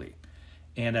quickly.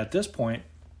 And at this point,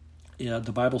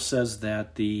 the Bible says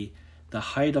that the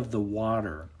height of the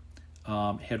water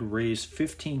had raised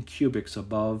 15 cubits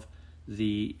above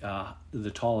the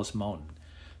tallest mountain.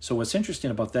 So what's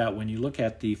interesting about that, when you look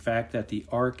at the fact that the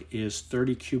ark is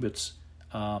 30 cubits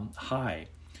high,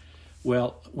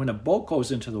 well, when a boat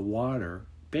goes into the water,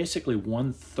 basically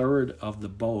 1/3 of the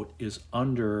boat is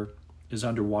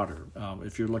underwater.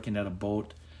 If you're looking at a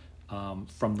boat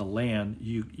from the land,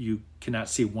 you cannot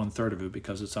see 1/3 of it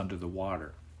because it's under the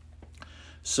water.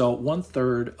 So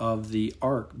 1/3 of the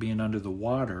ark being under the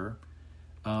water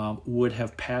would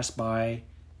have passed by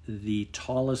the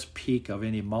tallest peak of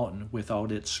any mountain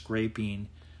without it scraping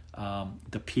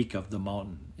the peak of the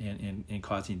mountain and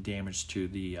causing damage to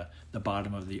the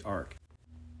bottom of the ark.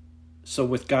 So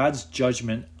with God's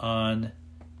judgment on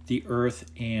the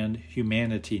earth and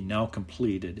humanity now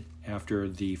completed after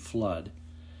the flood,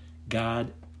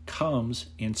 God comes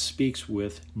and speaks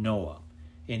with Noah.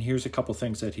 And here's a couple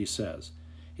things that he says.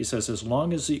 He says, as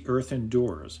long as the earth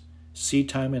endures,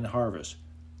 seedtime and harvest,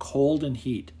 cold and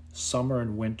heat, summer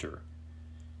and winter,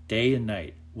 day and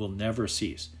night will never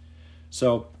cease.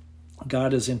 So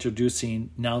God is introducing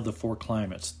now the 4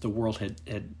 climates. The world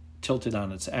had tilted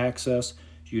on its axis.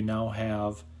 You now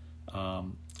have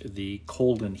the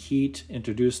cold and heat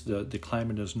introduced. The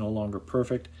climate is no longer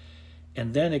perfect.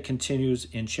 And then it continues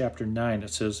in chapter 9.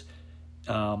 It says,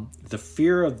 the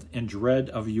fear and dread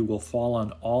of you will fall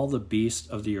on all the beasts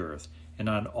of the earth, and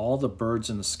on all the birds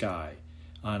in the sky,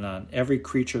 and on every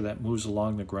creature that moves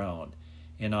along the ground,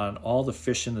 and on all the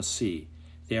fish in the sea.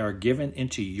 They are given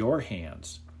into your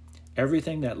hands.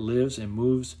 Everything that lives and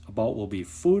moves about will be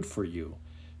food for you.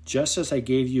 Just as I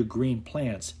gave you green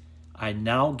plants, I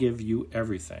now give you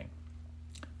everything.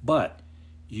 But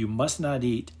you must not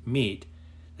eat meat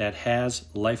that has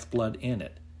lifeblood in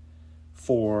it.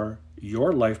 For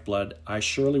your lifeblood I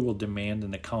surely will demand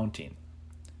an accounting.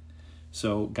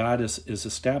 So God is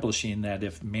establishing that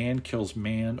if man kills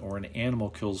man or an animal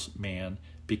kills man,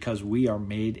 because we are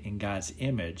made in God's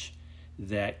image,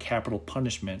 that capital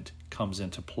punishment comes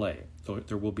into play. So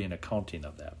there will be an accounting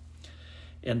of that.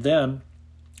 And then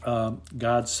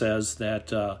God says that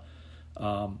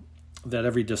that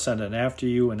every descendant after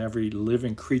you and every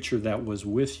living creature that was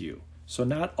with you. So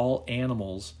not all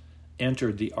animals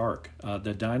entered the ark.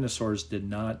 The dinosaurs did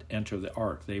not enter the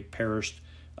ark. They perished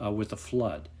with the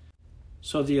flood.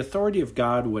 So the authority of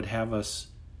God would have us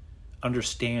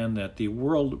understand that the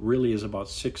world really is about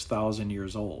 6,000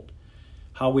 years old.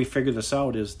 How we figure this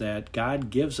out is that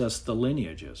God gives us the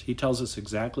lineages. He tells us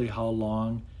exactly how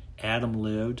long Adam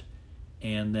lived,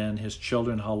 and then his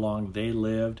children, how long they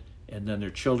lived, and then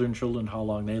their children, how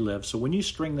long they lived. So when you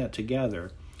string that together,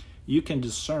 you can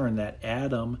discern that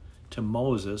Adam to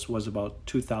Moses was about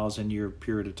 2,000-year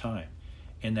period of time,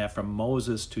 and that from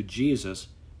Moses to Jesus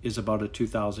is about a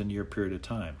 2,000-year period of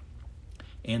time,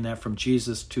 and that from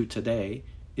Jesus to today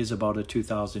is about a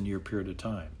 2,000-year period of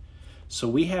time. So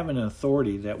we have an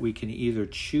authority that we can either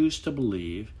choose to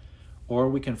believe or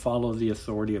we can follow the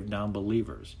authority of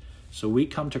non-believers. So we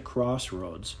come to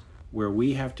crossroads where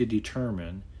we have to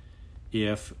determine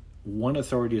if one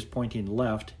authority is pointing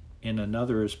left and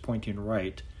another is pointing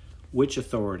right, which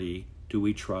authority do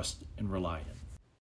we trust and rely on?